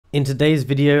In today's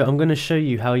video, I'm going to show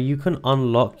you how you can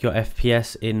unlock your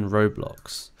FPS in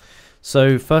Roblox.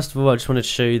 So first of all, I just wanted to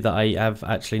show you that I have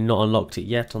actually not unlocked it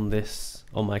yet on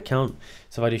my account.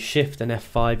 So if I do Shift and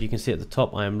F5, you can see at the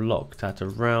top I am locked at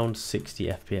around 60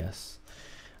 FPS.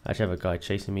 I actually have a guy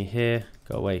chasing me here.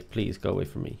 Go away, please go away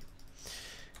from me.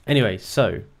 Anyway,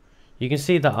 so you can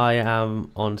see that I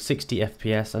am on 60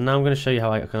 FPS, and now I'm going to show you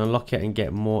how I can unlock it and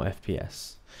get more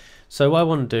FPS. So what I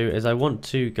want to do is I want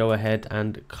to go ahead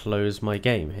and close my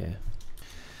game here.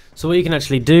 So what you can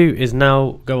actually do is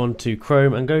now go on to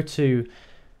Chrome and go to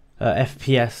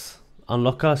FPS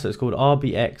Unlocker. So it's called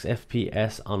RBX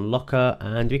FPS Unlocker,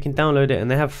 and you can download it,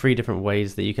 and they have 3 different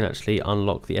ways that you can actually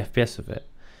unlock the FPS of it.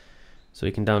 So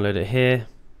we can download it here,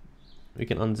 we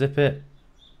can unzip it,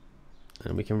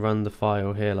 and we can run the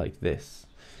file here like this.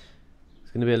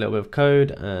 It's going to be a little bit of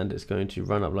code, and it's going to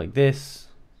run up like this.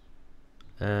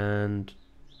 And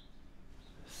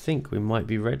I think we might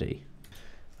be ready.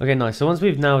 Okay, nice. So once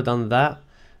we've now done that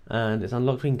and it's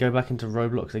unlocked, we can go back into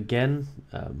Roblox again.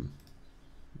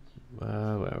 Where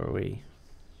are we?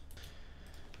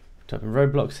 Type in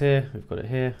Roblox here. We've got it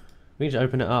here. We can just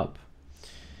open it up,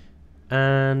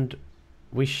 and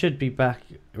we should be back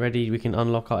ready. We can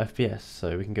unlock our FPS.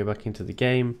 So we can go back into the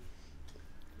game,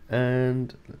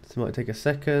 and this might take a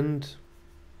second.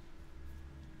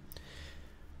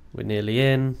 We're nearly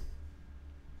in.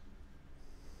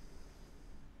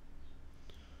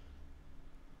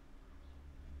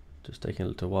 Just taking a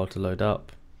little while to load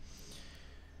up.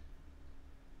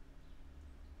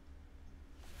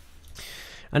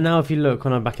 And now if you look,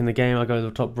 when I'm back in the game, I go to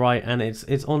the top right, and it's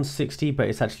on 60, but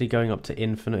it's actually going up to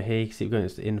infinite here. You can see it going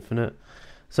to infinite.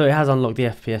 So it has unlocked the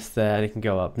FPS there, and it can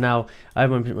go up. Now I have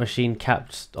my machine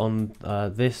capped on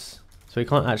this, so it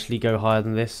can't actually go higher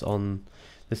than this on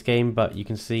this game, but you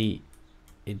can see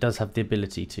it does have the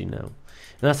ability to now. And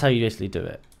that's how you basically do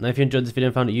it. Now if you enjoyed this video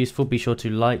and found it useful, be sure to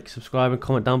like, subscribe and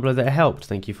comment down below that it helped.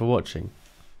 Thank you for watching.